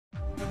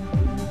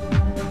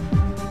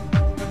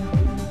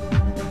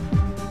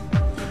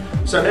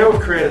So now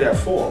we've created our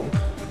form,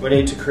 we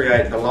need to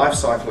create the life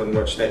cycle in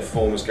which that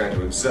form is going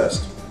to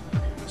exist.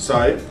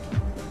 So,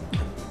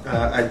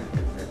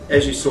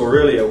 as you saw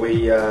earlier,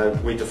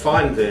 we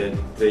defined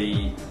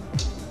the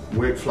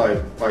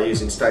workflow by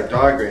using state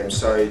diagrams.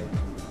 So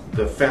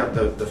the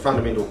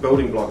fundamental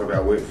building block of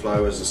our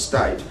workflow is a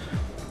state,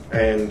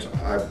 and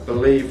I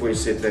believe we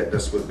said that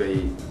this would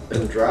be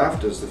in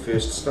draft as the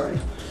first state.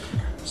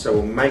 So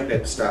we'll make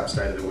that the start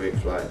state of the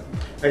workflow.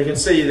 And you can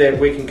see that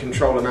we can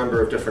control a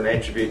number of different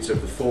attributes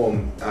of the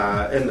form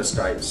in the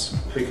states,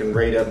 who can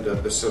read it,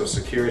 the sort of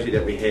security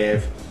that we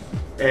have,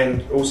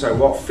 and also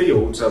what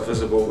fields are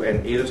visible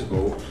and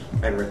editable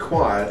and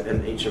required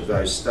in each of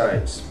those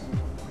states.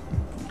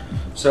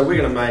 So we're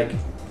going to make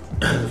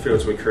the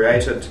fields we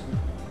created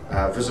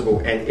visible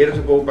and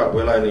editable, but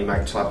we'll only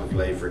make type of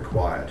leave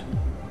required.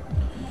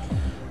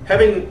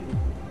 Having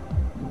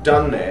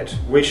done that,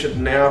 we should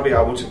now be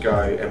able to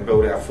go and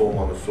build our form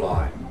on the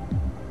fly.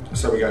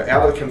 So we go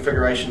out of the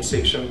configuration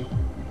section,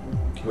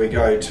 we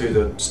go to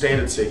the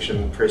standard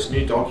section, press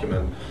new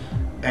document,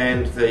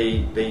 and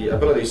the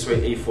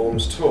AbilitySuite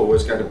eForms tool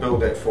is going to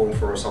build that form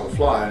for us on the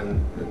fly,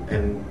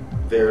 and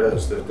there it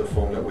is, the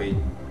form that we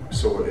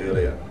saw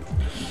earlier.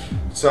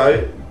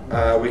 So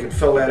we could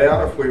fill that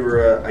out if we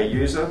were a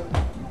user.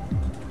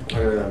 I'm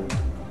going to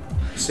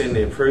send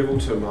the approval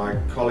to my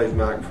colleague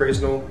Mark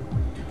Presnell,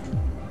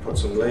 put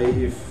some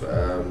leave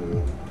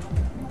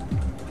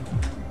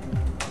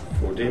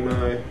for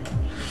demo.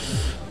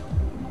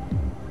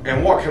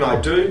 And what can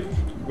I do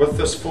with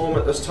this form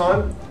at this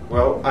time?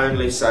 Well,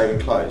 only save and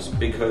close,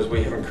 because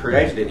we haven't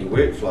created any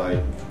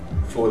workflow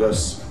for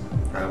this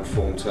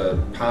form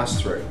to pass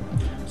through.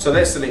 So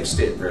that's the next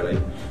step, really.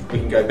 We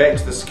can go back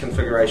to this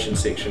configuration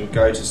section,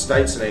 go to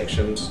states and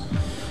actions,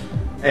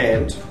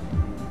 and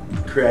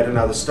create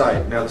another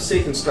state. Now the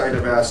second state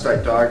of our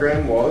state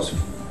diagram was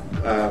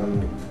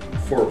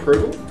for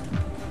approval,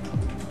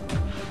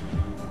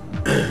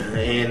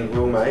 and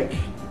we'll make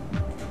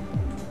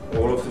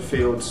all of the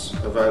fields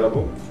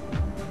available,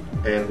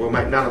 and we'll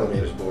make none of them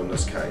editable in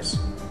this case.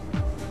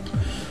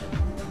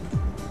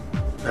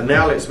 And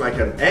now let's make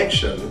an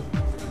action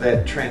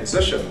that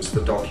transitions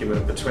the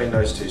document between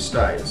those two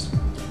states.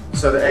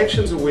 So the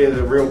actions are where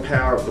the real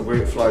power of the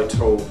workflow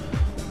tool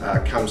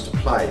comes to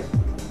play.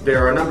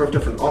 There are a number of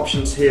different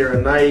options here,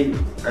 and they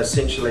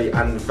essentially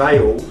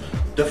unveil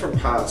different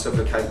parts of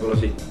the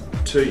capability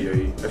to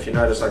you. If you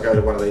notice, I go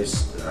to one of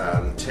these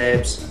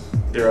tabs,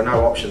 there are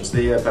no options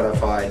there, but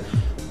if I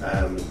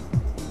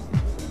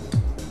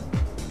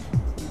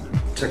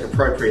tick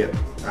appropriate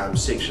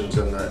sections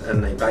in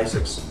the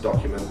basics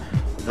document,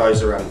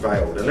 those are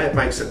unveiled, and that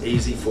makes it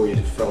easy for you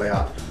to fill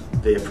out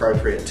the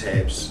appropriate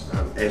tabs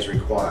as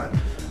required.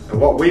 And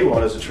what we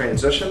want is a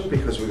transition,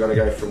 because we're going to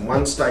go from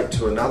one state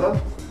to another.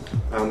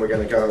 We're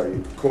going to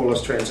go call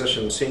this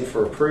transition send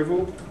for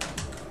approval,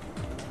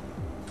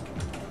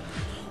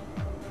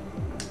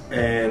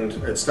 and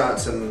it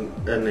starts in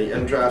the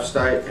in draft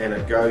state and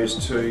it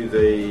goes to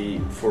the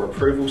for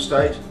approval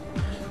state,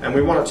 and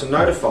we want it to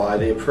notify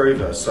the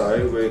approver.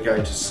 So we're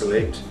going to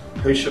select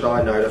who should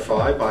I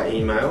notify by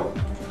email,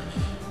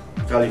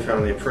 value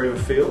found in the approver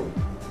field.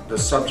 The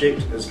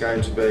subject is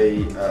going to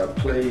be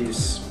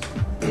please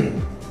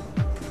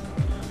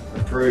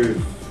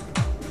approve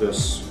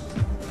this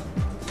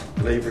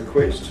leave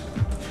request,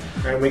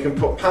 and we can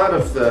put part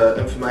of the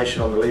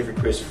information on the leave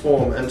request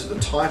form into the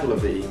title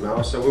of the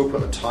email, so we'll put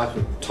the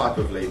type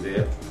of leave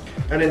there,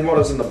 and then what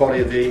is in the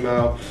body of the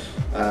email,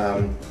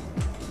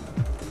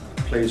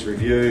 please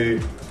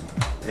review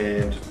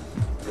and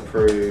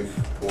approve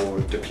or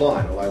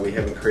decline, although we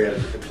haven't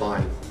created a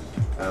decline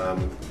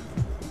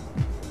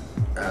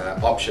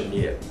option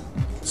yet.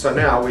 So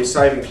now we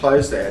save and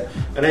close that,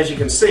 and as you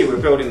can see, we're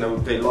building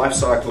the life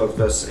cycle of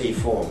this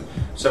eForm.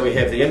 So we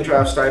have the in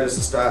draft state as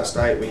the start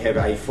state, we have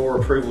a for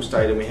approval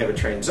state, and we have a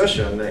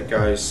transition that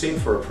goes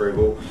send for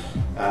approval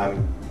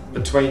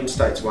between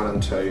states 1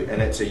 and 2,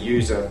 and it's a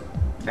user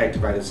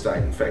activated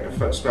state. In fact,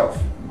 I spelled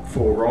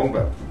for wrong,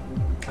 but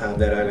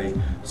that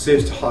only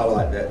serves to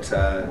highlight that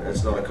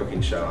it's not a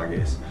cooking show, I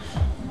guess.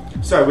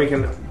 So we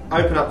can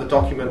open up the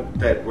document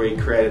that we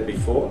created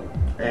before,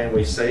 and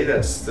we see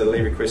that's the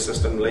leave request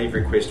system, leave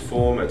request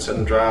form. It's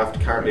in draft,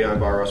 currently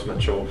owned by Ross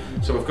Mitchell.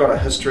 So we've got a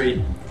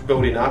history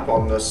building up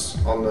on this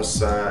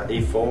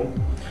eForm.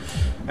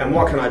 And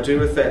what can I do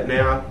with that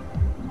now?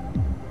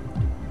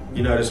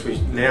 You notice we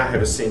now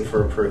have a send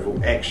for approval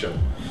action.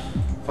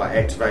 If I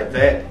activate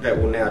that, that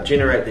will now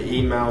generate the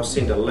email,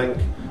 send a link,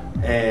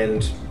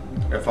 and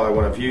if I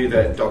want to view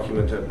that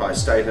document by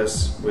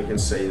status, we can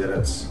see that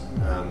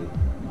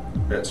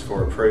it's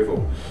for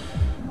approval.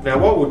 Now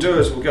what we'll do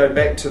is we'll go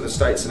back to the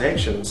states and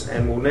actions,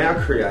 and we'll now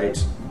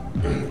create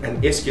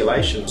an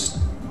escalation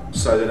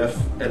so that if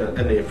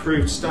in the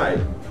approved state,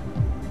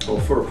 or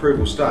for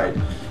approval state,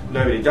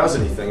 nobody does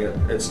anything,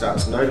 it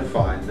starts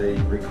notifying the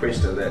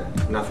requester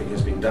that nothing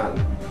has been done.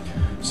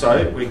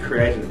 So we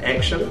create an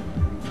action,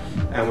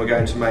 and we're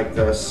going to make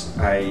this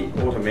a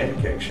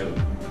automatic action,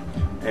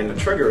 and the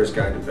trigger is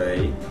going to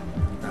be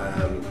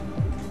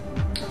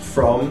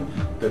from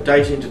the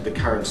date entered the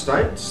current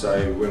state,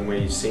 so when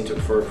we sent it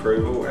for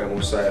approval, and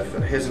we'll say if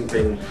it hasn't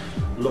been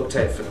looked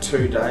at for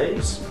 2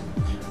 days,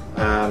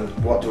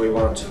 what do we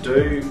want it to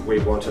do? We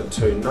want it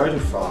to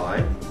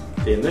notify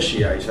the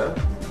initiator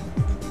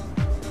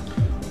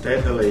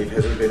that the leave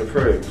hasn't been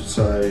approved.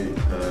 So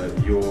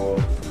your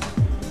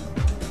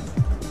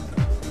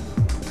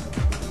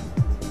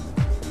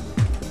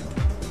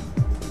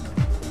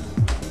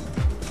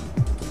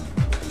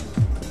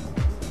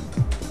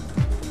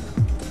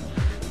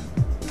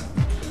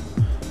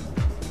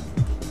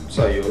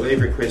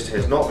leave request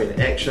has not been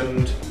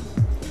actioned,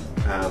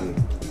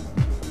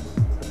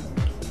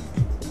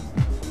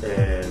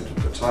 and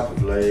the type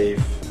of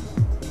leave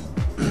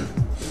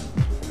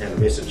and the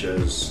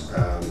messages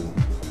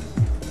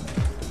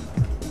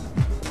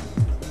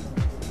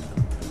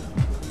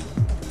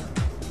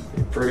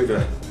the approver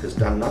has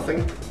done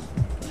nothing,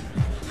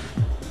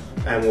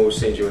 and we'll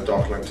send you a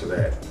doc link to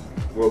that.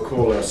 We'll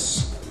call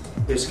this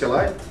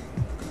escalate,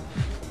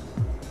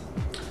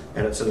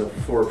 and it's in a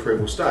for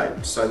approval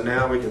state. So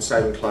now we can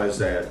save and close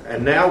that.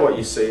 And now what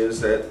you see is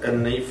that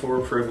in the for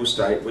approval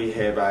state we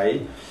have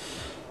a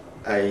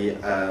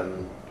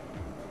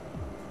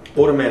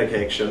automatic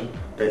action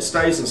that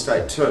stays in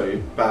state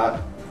 2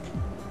 but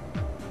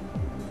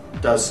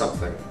does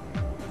something.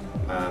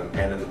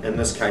 And in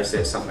this case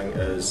that something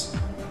is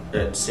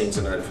it sends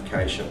a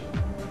notification.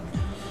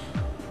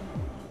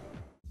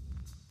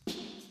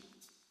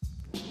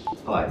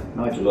 Hi,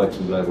 Nigel Lloyd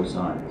from Global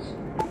Science.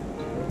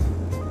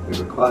 We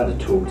required a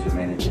tool to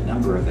manage a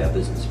number of our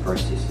business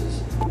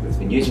processes. We've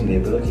been using the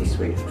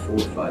AbilitySuite for 4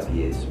 to 5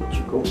 years, which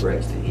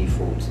incorporates the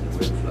eForms and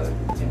workflow,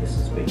 and this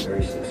has been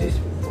very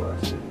successful for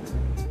us.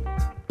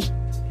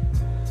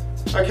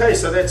 Okay,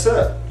 so that's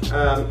it.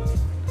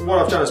 What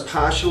I've done is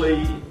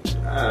partially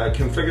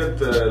configured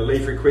the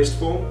leave request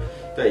form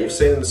that you've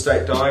seen in the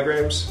state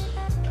diagrams.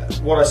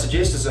 What I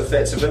suggest is if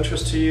that's of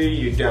interest to you,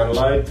 you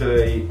download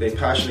the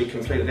partially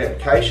completed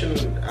application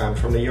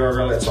from the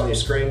URL that's on your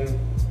screen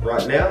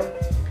right now.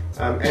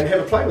 And have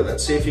a play with it,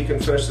 see if you can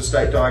finish the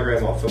state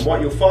diagram off. And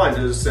what you'll find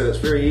is that it's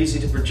very easy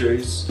to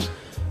produce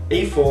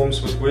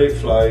eForms with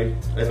workflow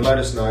and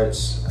Lotus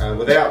Notes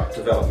without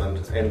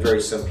development, and very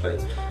simply.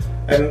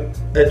 And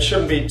it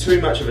shouldn't be too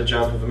much of a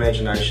jump of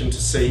imagination to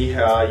see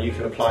how you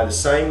can apply the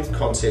same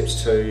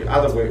concepts to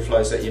other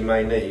workflows that you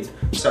may need,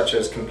 such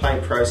as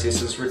complaint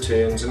processes,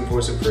 returns,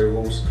 invoice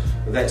approvals,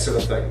 that sort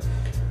of thing.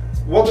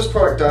 What this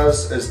product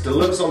does is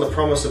delivers on the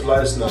promise of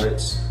Lotus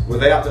Notes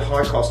without the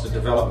high cost of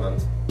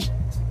development.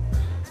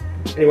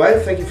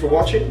 Anyway, thank you for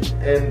watching,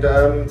 and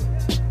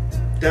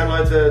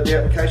download the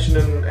application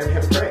and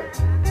have a crack.